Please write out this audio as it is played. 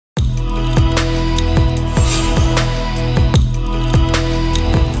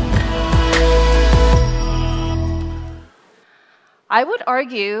I would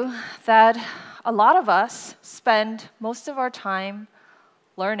argue that a lot of us spend most of our time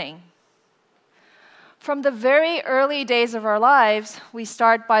learning. From the very early days of our lives, we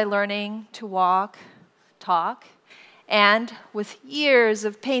start by learning to walk, talk, and with years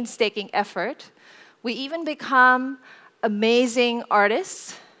of painstaking effort, we even become amazing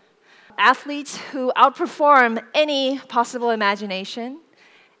artists, athletes who outperform any possible imagination,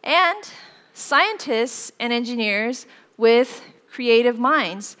 and scientists and engineers with creative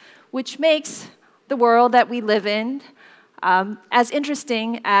minds, which makes the world that we live in as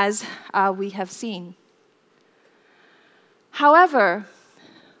interesting as we have seen. However,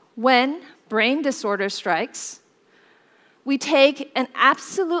 when brain disorder strikes, we take an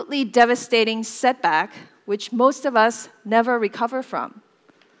absolutely devastating setback, which most of us never recover from.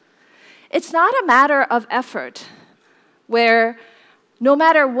 It's not a matter of effort, where no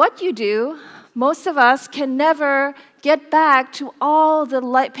matter what you do, most of us can never get back to all the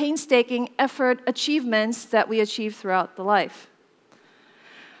painstaking effort achievements that we achieve throughout the life.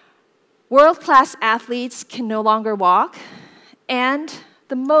 World-class athletes can no longer walk, and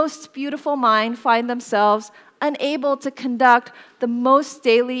the most beautiful mind find themselves unable to conduct the most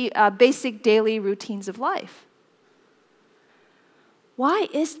basic daily routines of life. Why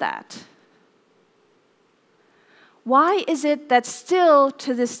is that? Why is it that still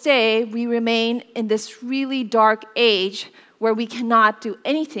to this day we remain in this really dark age where we cannot do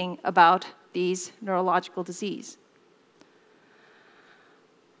anything about these neurological diseases?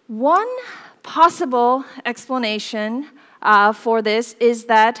 One possible explanation for this is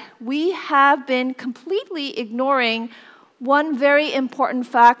that we have been completely ignoring one very important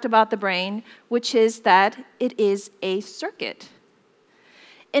fact about the brain, which is that it is a circuit.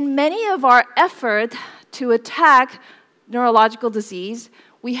 In many of our efforts to attack neurological disease,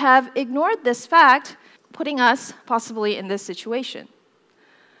 we have ignored this fact, putting us possibly in this situation.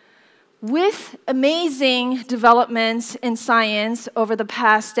 With amazing developments in science over the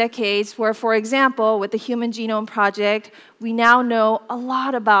past decades, where, for example, with the Human Genome Project, we now know a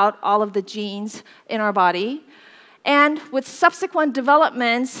lot about all of the genes in our body, and with subsequent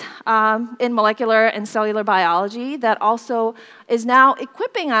developments in molecular and cellular biology that also is now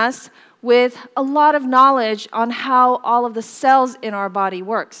equipping us with a lot of knowledge on how all of the cells in our body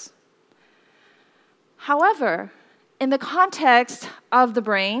works. However, in the context of the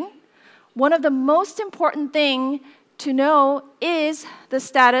brain, one of the most important things to know is the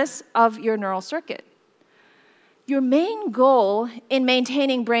status of your neural circuit. Your main goal in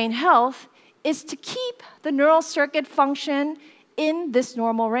maintaining brain health is to keep the neural circuit function in this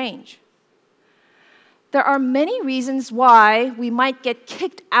normal range. There are many reasons why we might get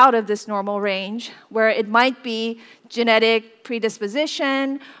kicked out of this normal range, where it might be genetic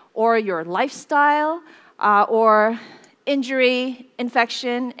predisposition, or your lifestyle, or injury,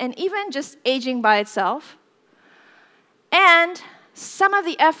 infection, and even just aging by itself. And some of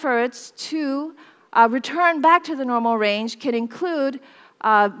the efforts to return back to the normal range can include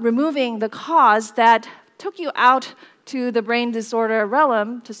removing the cause that took you out to the brain disorder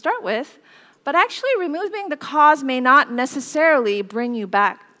realm to start with, but actually removing the cause may not necessarily bring you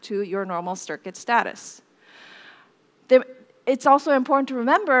back to your normal circuit status. It's also important to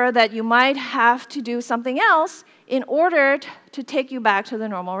remember that you might have to do something else in order to take you back to the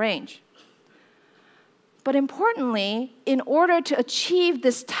normal range. But importantly, in order to achieve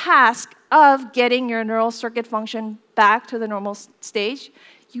this task of getting your neural circuit function back to the normal stage,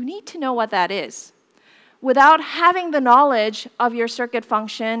 you need to know what that is. Without having the knowledge of your circuit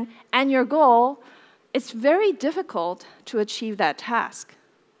function and your goal, it's very difficult to achieve that task.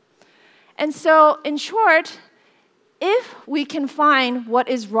 And so, in short, if we can find what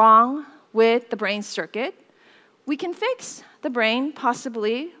is wrong with the brain circuit, we can fix the brain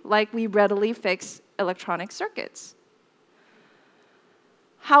possibly like we readily fix electronic circuits.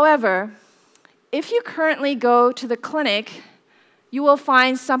 However, if you currently go to the clinic, you will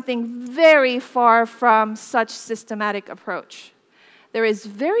find something very far from such systematic approach. There is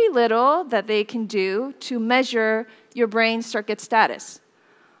very little that they can do to measure your brain circuit status,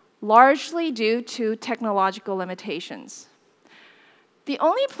 largely due to technological limitations. The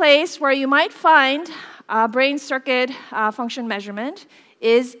only place where you might find brain circuit function measurement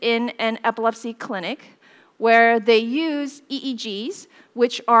is in an epilepsy clinic, where they use EEGs,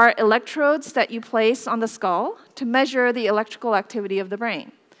 which are electrodes that you place on the skull to measure the electrical activity of the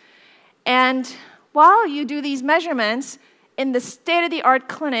brain. And while you do these measurements, in the state-of-the-art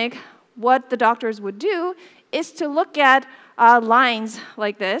clinic, what the doctors would do is to look at lines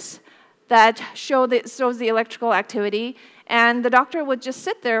like this that shows the electrical activity, and the doctor would just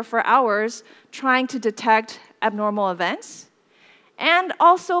sit there for hours trying to detect abnormal events. and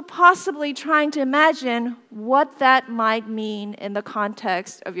also possibly trying to imagine what that might mean in the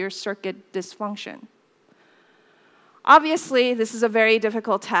context of your circuit dysfunction. Obviously, this is a very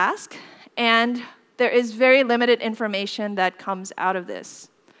difficult task, and there is very limited information that comes out of this.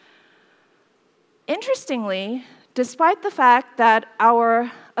 Interestingly, despite the fact that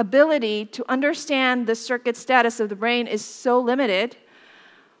our ability to understand the circuit status of the brain is so limited,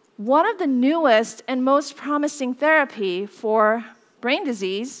 one of the newest and most promising therapy for brain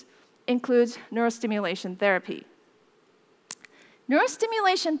disease includes neurostimulation therapy.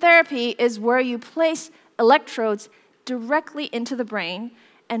 Neurostimulation therapy is where you place electrodes directly into the brain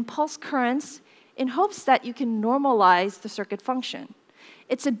and pulse currents in hopes that you can normalize the circuit function.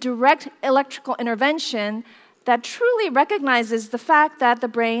 It's a direct electrical intervention that truly recognizes the fact that the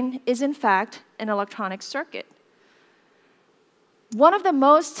brain is, in fact, an electronic circuit. One of the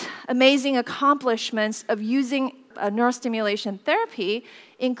most amazing accomplishments of using neurostimulation therapy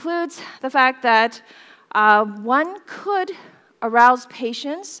includes the fact that one could arouse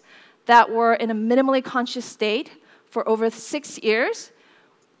patients that were in a minimally conscious state for over 6 years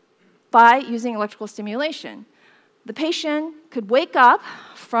by using electrical stimulation. The patient could wake up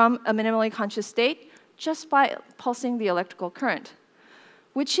from a minimally conscious state just by pulsing the electrical current,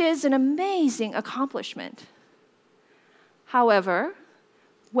 which is an amazing accomplishment. However,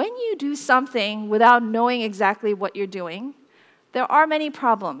 when you do something without knowing exactly what you're doing, there are many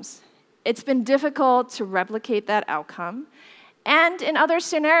problems. It's been difficult to replicate that outcome. And in other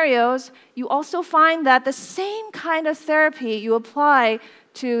scenarios, you also find that the same kind of therapy you apply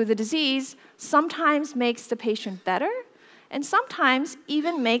to the disease sometimes makes the patient better, and sometimes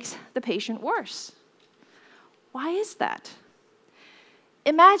even makes the patient worse. Why is that?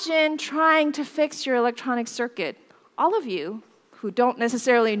 Imagine trying to fix your electronic circuit, all of you who don't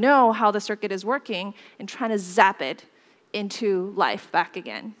necessarily know how the circuit is working, and trying to zap it into life back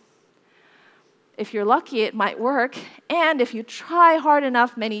again. If you're lucky, it might work, and if you try hard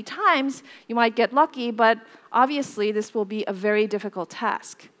enough many times, you might get lucky, but obviously this will be a very difficult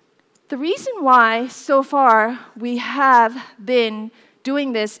task. The reason why, so far, we have been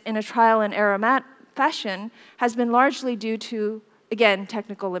doing this in a trial and error fashion has been largely due to, again,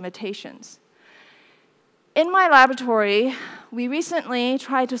 technical limitations. In my laboratory, we recently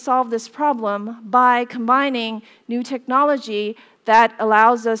tried to solve this problem by combining new technology that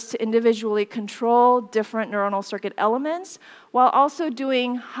allows us to individually control different neuronal circuit elements while also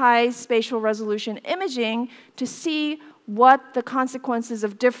doing high spatial resolution imaging to see what the consequences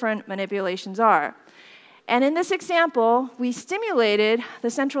of different manipulations are. And in this example, we stimulated the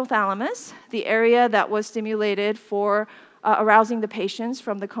central thalamus, the area that was stimulated for arousing the patients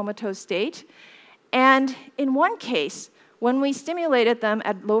from the comatose state. And in one case, when we stimulated them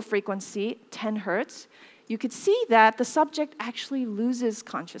at low frequency, 10 hertz, you could see that the subject actually loses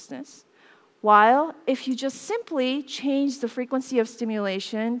consciousness, while if you just simply change the frequency of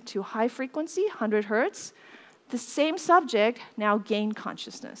stimulation to high frequency, 100 hertz, the same subject now gained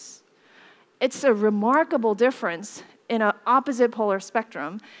consciousness. It's a remarkable difference in an opposite polar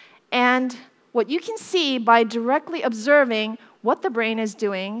spectrum, and what you can see by directly observing what the brain is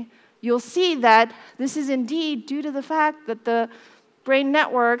doing, you'll see that this is indeed due to the fact that the brain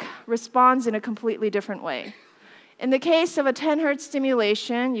network responds in a completely different way. In the case of a 10 hertz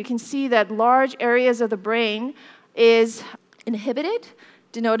stimulation, you can see that large areas of the brain is inhibited,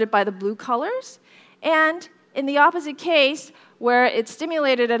 denoted by the blue colors, and in the opposite case, where it's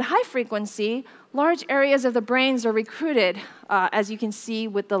stimulated at high frequency, large areas of the brains are recruited, as you can see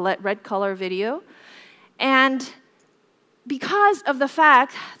with the red color video. And because of the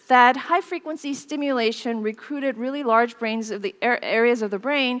fact that high-frequency stimulation recruited really large areas of the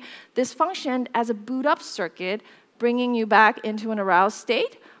brain, this functioned as a boot-up circuit, bringing you back into an aroused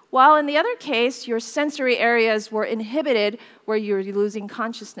state, while in the other case, your sensory areas were inhibited where you're losing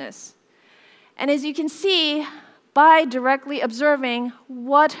consciousness. And as you can see, by directly observing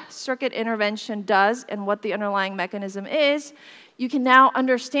what circuit intervention does and what the underlying mechanism is, you can now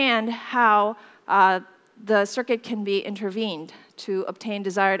understand how the circuit can be intervened to obtain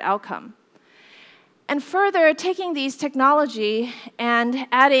desired outcome. And further, taking these technology and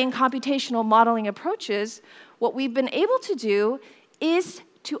adding computational modeling approaches, what we've been able to do is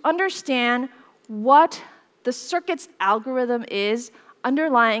to understand what the circuit's algorithm is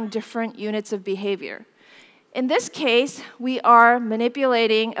underlying different units of behavior. In this case, we are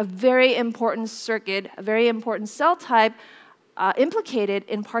manipulating a very important circuit, a very important cell type implicated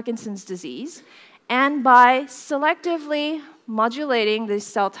in Parkinson's disease. And by selectively modulating this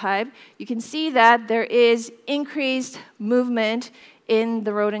cell type, you can see that there is increased movement in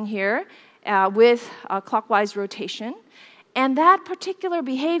the rodent here with clockwise rotation. And that particular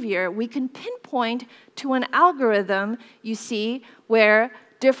behavior, we can pinpoint to an algorithm, you see, where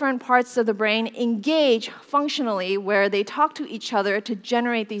different parts of the brain engage functionally, where they talk to each other to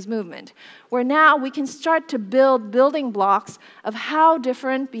generate these movements. Where now we can start to build building blocks of how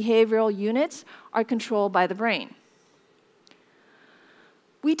different behavioral units are controlled by the brain.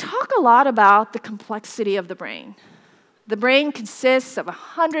 We talk a lot about the complexity of the brain. The brain consists of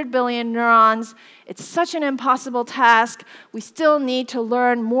 100 billion neurons. It's such an impossible task. We still need to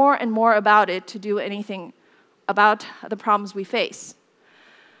learn more and more about it to do anything about the problems we face.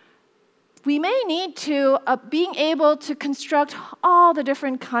 We may need to being able to construct all the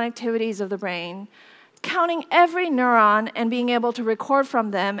different connectivities of the brain, counting every neuron and being able to record from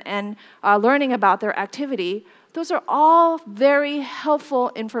them and learning about their activity. Those are all very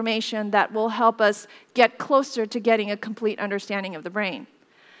helpful information that will help us get closer to getting a complete understanding of the brain.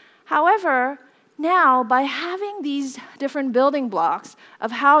 However, now, by having these different building blocks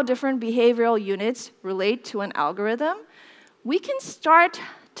of how different behavioral units relate to an algorithm, we can start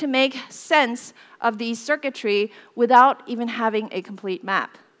to make sense of these circuitry without even having a complete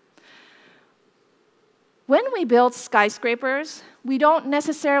map. When we build skyscrapers, we don't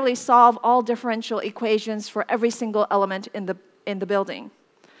necessarily solve all differential equations for every single element in the building.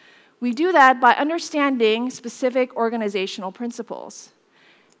 We do that by understanding specific organizational principles.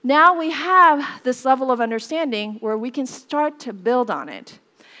 Now we have this level of understanding where we can start to build on it.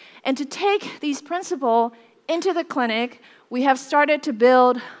 And to take these principles into the clinic, we have started to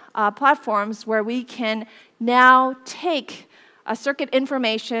build platforms where we can now take circuit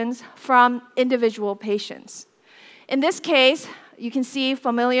informations from individual patients. In this case, you can see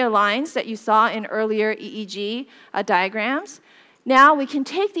familiar lines that you saw in earlier EEG diagrams. Now we can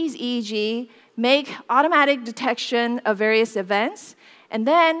take these EEG, make automatic detection of various events, and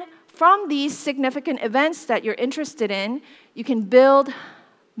then from these significant events that you're interested in, you can build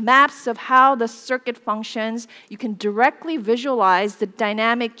maps of how the circuit functions. You can directly visualize the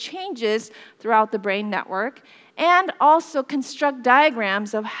dynamic changes throughout the brain network and also construct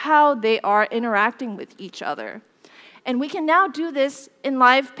diagrams of how they are interacting with each other. And we can now do this in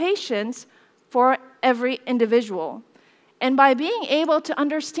live patients for every individual. And by being able to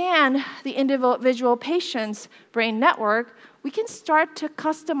understand the individual patient's brain network, we can start to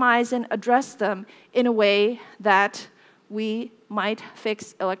customize and address them in a way that we might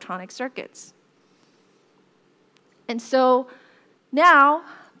fix electronic circuits. And so now,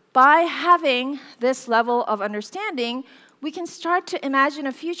 by having this level of understanding, we can start to imagine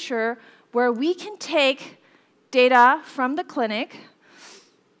a future where we can take data from the clinic,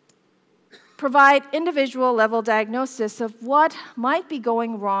 provide individual level diagnosis of what might be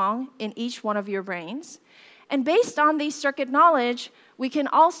going wrong in each one of your brains, and based on these circuit knowledge, we can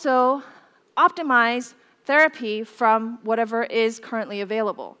also optimize therapy from whatever is currently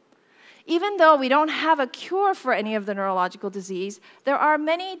available. Even though we don't have a cure for any of the neurological disease, there are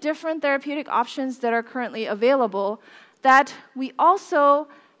many different therapeutic options that are currently available that we also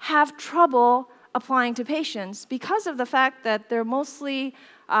have trouble applying to patients because of the fact that they're mostly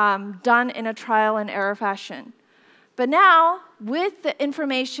done in a trial and error fashion. But now, with the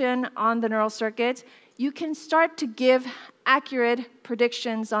information on the neural circuits, you can start to give accurate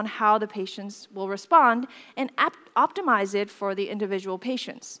predictions on how the patients will respond and optimize it for the individual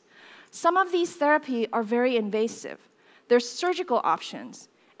patients. Some of these therapies are very invasive. They're surgical options.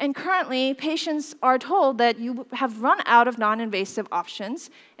 And currently, patients are told that you have run out of non-invasive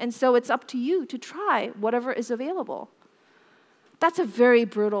options, and so it's up to you to try whatever is available. That's a very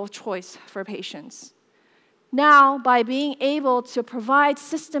brutal choice for patients. Now, by being able to provide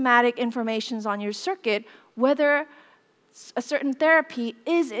systematic information on your circuit, whether a certain therapy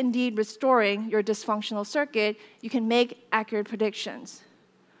is indeed restoring your dysfunctional circuit, you can make accurate predictions.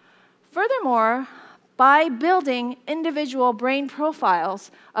 Furthermore, by building individual brain profiles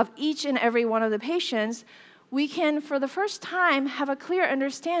of each and every one of the patients, we can, for the first time, have a clear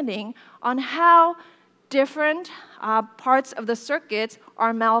understanding on how different parts of the circuits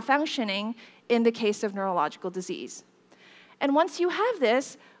are malfunctioning in the case of neurological disease. And once you have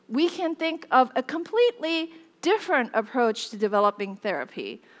this, we can think of a completely different approach to developing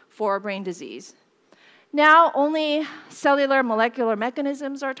therapy for brain disease. Now, only cellular molecular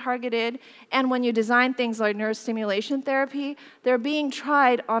mechanisms are targeted, and when you design things like neurostimulation therapy, they're being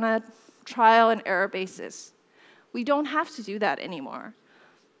tried on a trial and error basis. We don't have to do that anymore.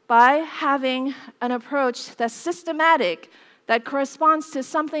 By having an approach that's systematic, that corresponds to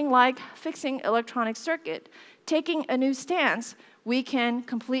something like fixing electronic circuit, taking a new stance, we can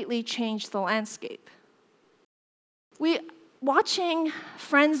completely change the landscape. Watching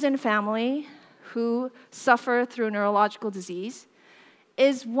friends and family who suffer through neurological disease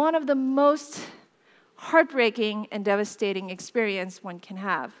is one of the most heartbreaking and devastating experience one can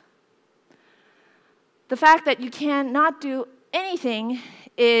have. The fact that you cannot do anything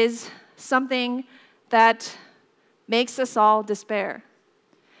is something that makes us all despair.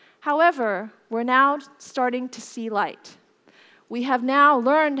 However, we're now starting to see light. We have now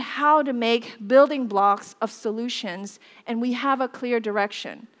learned how to make building blocks of solutions, and we have a clear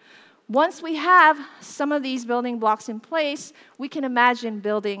direction. Once we have some of these building blocks in place, we can imagine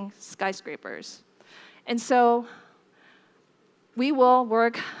building skyscrapers. And so we will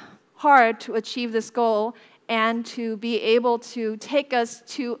work hard to achieve this goal and to be able to take us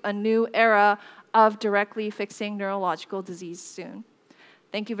to a new era of directly fixing neurological disease soon.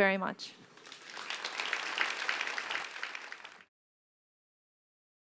 Thank you very much.